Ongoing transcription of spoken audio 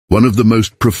One of the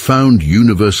most profound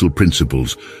universal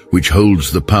principles, which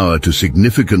holds the power to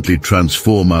significantly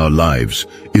transform our lives,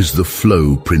 is the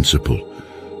flow principle.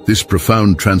 This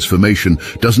profound transformation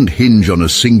doesn't hinge on a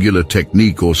singular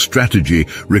technique or strategy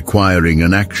requiring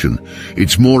an action.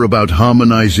 It's more about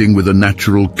harmonizing with a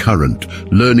natural current,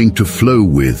 learning to flow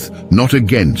with, not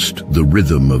against, the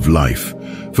rhythm of life.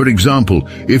 For example,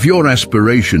 if your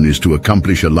aspiration is to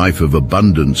accomplish a life of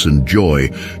abundance and joy,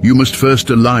 you must first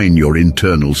align your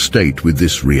internal state with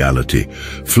this reality.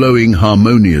 Flowing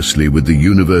harmoniously with the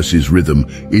universe's rhythm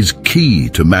is key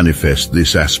to manifest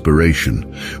this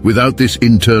aspiration. Without this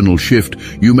internal shift,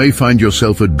 you may find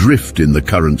yourself adrift in the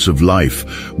currents of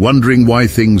life, wondering why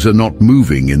things are not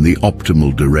moving in the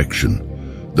optimal direction.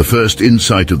 The first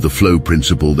insight of the flow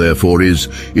principle, therefore, is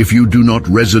if you do not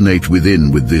resonate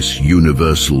within with this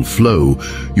universal flow,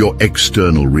 your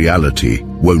external reality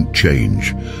won't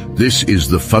change. This is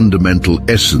the fundamental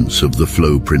essence of the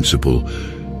flow principle.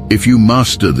 If you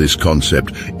master this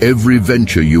concept, every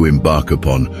venture you embark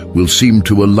upon will seem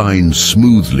to align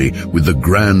smoothly with the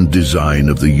grand design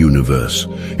of the universe.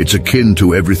 It's akin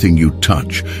to everything you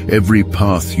touch, every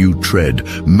path you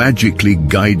tread, magically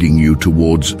guiding you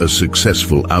towards a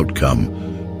successful outcome.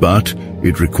 But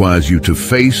it requires you to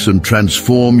face and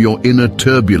transform your inner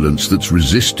turbulence that's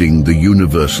resisting the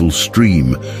universal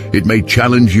stream. It may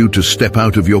challenge you to step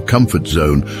out of your comfort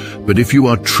zone, but if you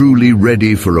are truly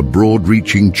ready for a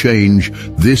broad-reaching change,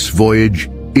 this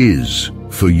voyage is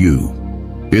for you.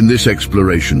 In this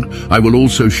exploration, I will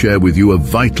also share with you a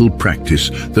vital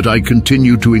practice that I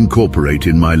continue to incorporate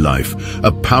in my life,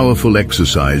 a powerful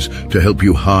exercise to help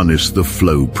you harness the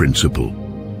flow principle.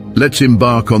 Let's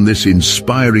embark on this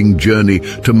inspiring journey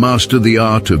to master the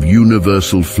art of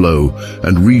universal flow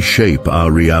and reshape our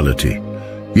reality.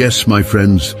 Yes, my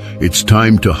friends, it's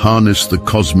time to harness the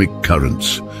cosmic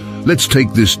currents. Let's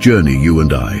take this journey, you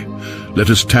and I. Let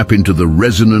us tap into the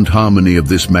resonant harmony of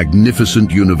this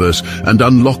magnificent universe and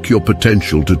unlock your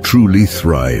potential to truly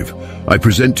thrive. I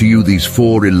present to you these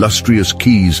 4 illustrious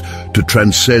keys to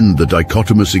transcend the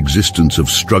dichotomous existence of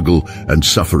struggle and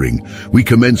suffering. We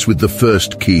commence with the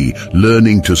first key,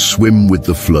 learning to swim with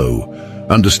the flow.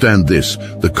 Understand this,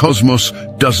 the cosmos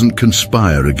doesn't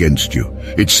conspire against you.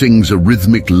 It sings a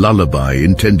rhythmic lullaby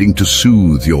intending to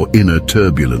soothe your inner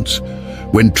turbulence.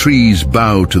 When trees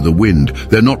bow to the wind,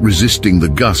 they're not resisting the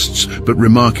gusts, but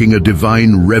remarking a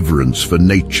divine reverence for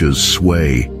nature's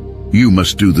sway. You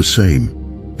must do the same.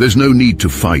 There's no need to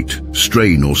fight,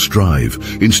 strain, or strive.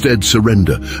 Instead,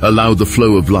 surrender. Allow the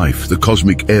flow of life, the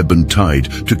cosmic ebb and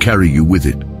tide, to carry you with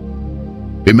it.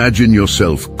 Imagine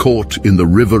yourself caught in the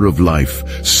river of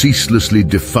life, ceaselessly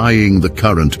defying the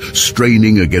current,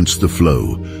 straining against the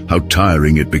flow. How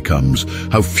tiring it becomes,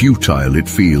 how futile it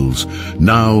feels.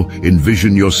 Now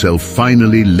envision yourself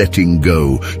finally letting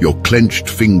go, your clenched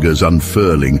fingers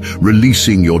unfurling,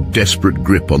 releasing your desperate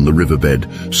grip on the riverbed,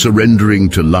 surrendering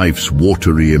to life's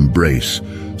watery embrace.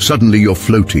 Suddenly you're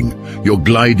floating, you're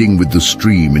gliding with the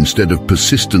stream instead of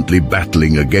persistently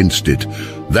battling against it.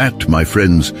 That, my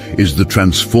friends, is the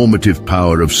transformative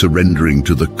power of surrendering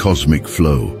to the cosmic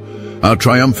flow. Our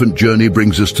triumphant journey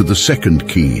brings us to the second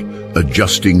key,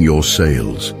 adjusting your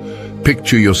sails.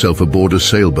 Picture yourself aboard a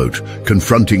sailboat,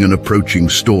 confronting an approaching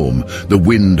storm. The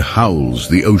wind howls,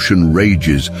 the ocean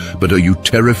rages, but are you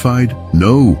terrified?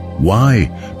 No. Why?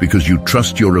 Because you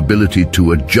trust your ability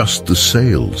to adjust the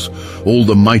sails. All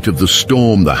the might of the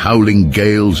storm, the howling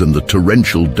gales, and the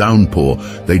torrential downpour,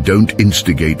 they don't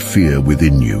instigate fear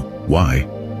within you. Why?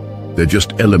 They're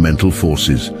just elemental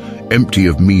forces, empty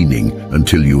of meaning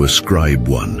until you ascribe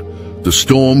one. The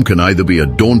storm can either be a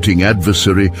daunting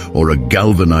adversary or a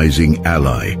galvanizing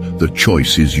ally. The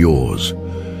choice is yours.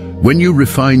 When you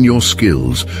refine your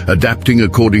skills, adapting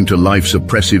according to life's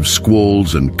oppressive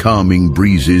squalls and calming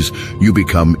breezes, you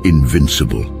become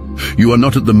invincible. You are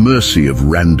not at the mercy of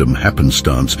random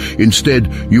happenstance.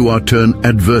 Instead, you are turning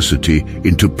adversity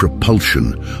into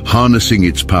propulsion, harnessing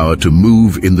its power to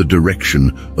move in the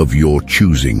direction of your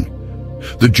choosing.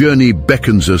 The journey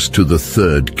beckons us to the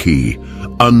third key,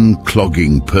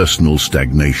 unclogging personal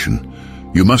stagnation.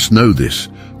 You must know this.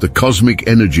 The cosmic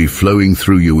energy flowing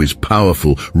through you is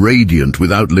powerful, radiant,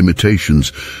 without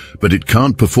limitations, but it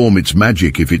can't perform its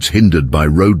magic if it's hindered by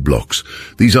roadblocks.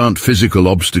 These aren't physical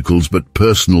obstacles, but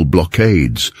personal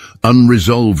blockades,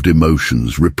 unresolved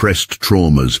emotions, repressed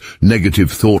traumas,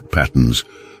 negative thought patterns.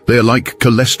 They are like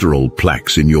cholesterol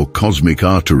plaques in your cosmic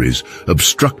arteries,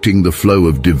 obstructing the flow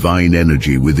of divine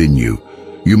energy within you.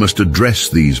 You must address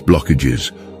these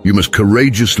blockages, You must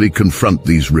courageously confront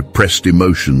these repressed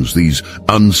emotions, these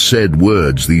unsaid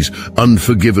words, these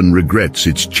unforgiven regrets.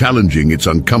 It's challenging, it's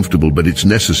uncomfortable, but it's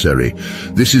necessary.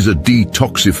 This is a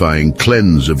detoxifying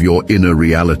cleanse of your inner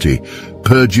reality.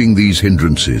 Purging these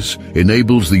hindrances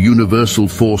enables the universal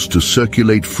force to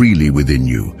circulate freely within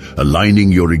you,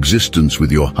 aligning your existence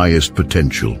with your highest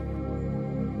potential.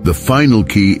 The final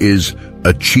key is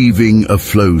achieving a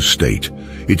flow state.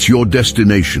 It's your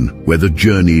destination, where the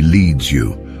journey leads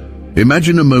you.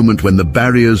 Imagine a moment when the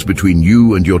barriers between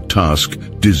you and your task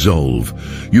dissolve.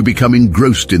 You become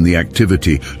engrossed in the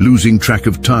activity, losing track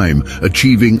of time,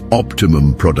 achieving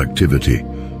optimum productivity.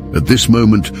 At this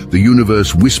moment, the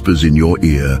universe whispers in your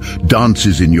ear,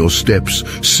 dances in your steps,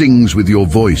 sings with your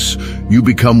voice. You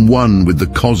become one with the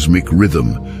cosmic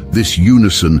rhythm. This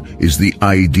unison is the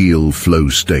ideal flow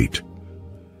state.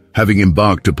 Having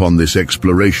embarked upon this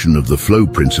exploration of the flow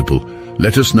principle,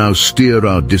 let us now steer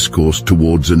our discourse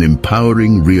towards an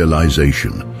empowering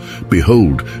realization.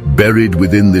 Behold, buried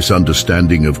within this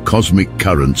understanding of cosmic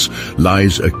currents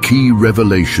lies a key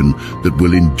revelation that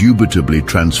will indubitably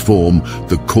transform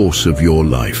the course of your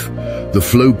life. The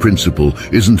flow principle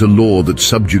isn't a law that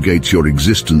subjugates your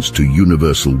existence to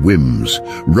universal whims.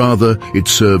 Rather, it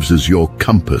serves as your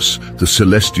compass, the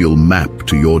celestial map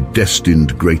to your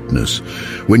destined greatness.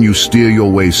 When you steer your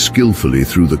way skillfully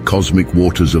through the cosmic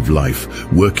waters of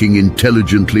life, working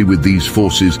intelligently with these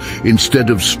forces instead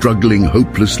of struggling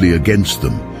hopelessly against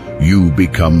them, you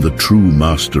become the true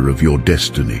master of your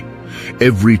destiny.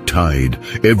 Every tide,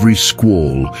 every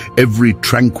squall, every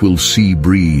tranquil sea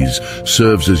breeze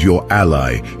serves as your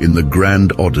ally in the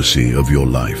grand odyssey of your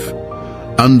life.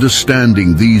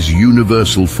 Understanding these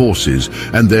universal forces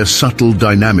and their subtle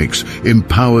dynamics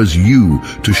empowers you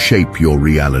to shape your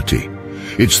reality.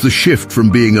 It's the shift from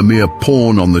being a mere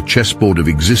pawn on the chessboard of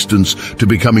existence to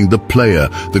becoming the player,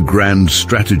 the grand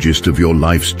strategist of your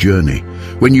life's journey.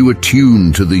 When you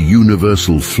attune to the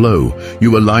universal flow,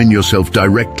 you align yourself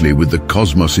directly with the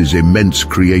cosmos's immense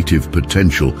creative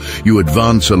potential. You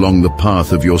advance along the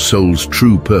path of your soul's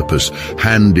true purpose,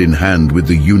 hand in hand with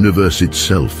the universe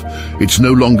itself. It's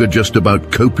no longer just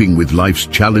about coping with life's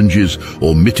challenges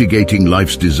or mitigating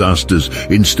life's disasters.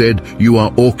 Instead, you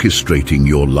are orchestrating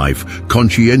your life,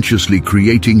 conscientiously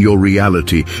creating your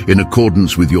reality in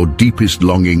accordance with your deepest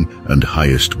longing and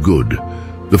highest good.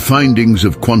 The findings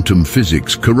of quantum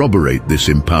physics corroborate this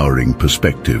empowering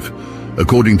perspective.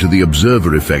 According to the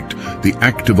observer effect, the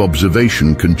act of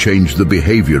observation can change the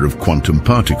behavior of quantum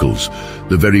particles,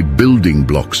 the very building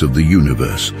blocks of the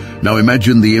universe. Now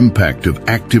imagine the impact of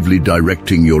actively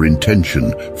directing your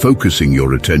intention, focusing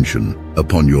your attention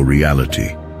upon your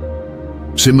reality.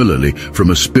 Similarly, from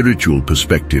a spiritual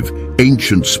perspective,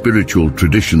 ancient spiritual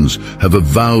traditions have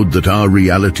avowed that our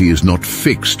reality is not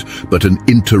fixed, but an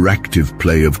interactive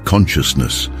play of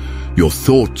consciousness. Your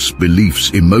thoughts,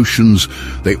 beliefs, emotions,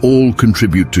 they all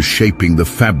contribute to shaping the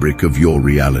fabric of your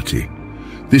reality.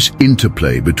 This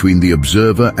interplay between the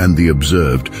observer and the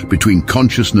observed, between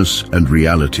consciousness and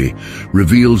reality,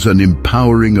 reveals an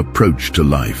empowering approach to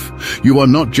life. You are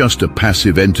not just a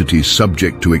passive entity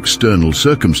subject to external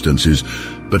circumstances,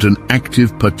 but an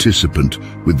active participant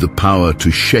with the power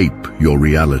to shape your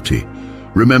reality.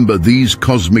 Remember, these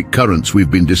cosmic currents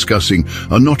we've been discussing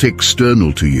are not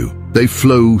external to you. They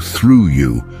flow through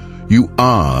you. You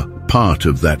are part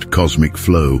of that cosmic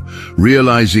flow.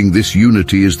 Realizing this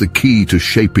unity is the key to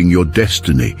shaping your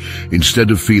destiny.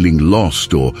 Instead of feeling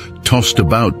lost or tossed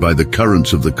about by the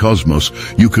currents of the cosmos,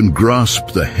 you can grasp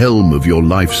the helm of your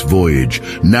life's voyage,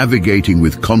 navigating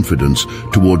with confidence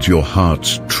towards your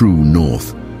heart's true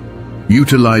north.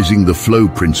 Utilizing the flow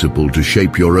principle to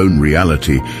shape your own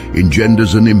reality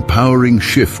engenders an empowering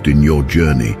shift in your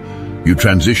journey. You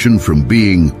transition from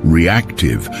being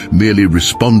reactive, merely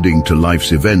responding to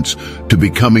life's events, to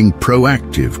becoming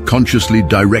proactive, consciously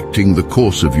directing the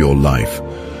course of your life.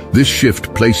 This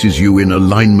shift places you in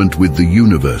alignment with the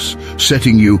universe,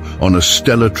 setting you on a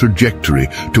stellar trajectory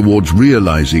towards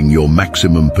realizing your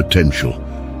maximum potential.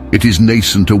 It is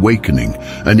nascent awakening,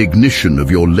 an ignition of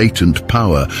your latent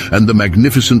power and the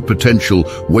magnificent potential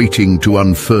waiting to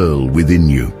unfurl within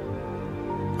you.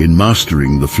 In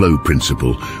mastering the flow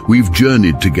principle, we've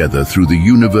journeyed together through the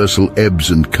universal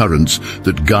ebbs and currents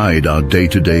that guide our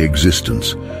day-to-day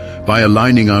existence. By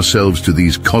aligning ourselves to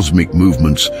these cosmic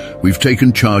movements, we've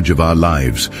taken charge of our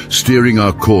lives, steering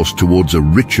our course towards a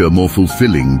richer, more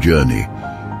fulfilling journey.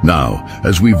 Now,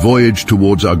 as we voyage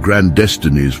towards our grand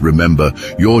destinies, remember,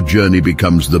 your journey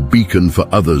becomes the beacon for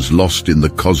others lost in the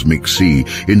cosmic sea,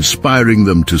 inspiring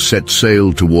them to set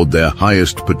sail toward their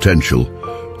highest potential.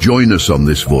 Join us on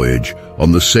this voyage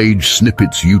on the Sage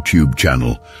Snippets YouTube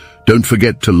channel. Don't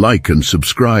forget to like and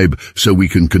subscribe so we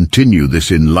can continue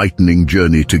this enlightening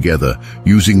journey together,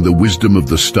 using the wisdom of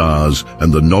the stars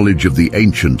and the knowledge of the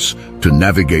ancients to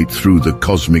navigate through the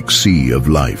cosmic sea of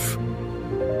life.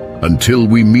 Until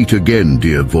we meet again,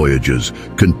 dear voyagers,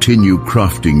 continue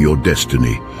crafting your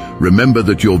destiny. Remember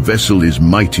that your vessel is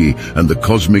mighty and the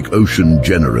cosmic ocean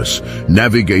generous.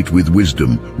 Navigate with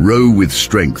wisdom, row with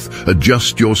strength,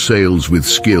 adjust your sails with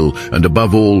skill, and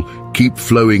above all, keep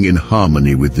flowing in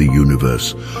harmony with the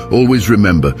universe. Always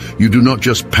remember, you do not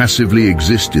just passively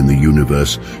exist in the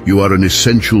universe, you are an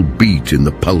essential beat in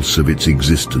the pulse of its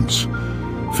existence.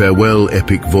 Farewell,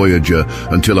 epic voyager,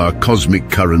 until our cosmic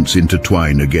currents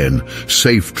intertwine again.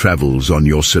 Safe travels on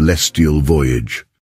your celestial voyage.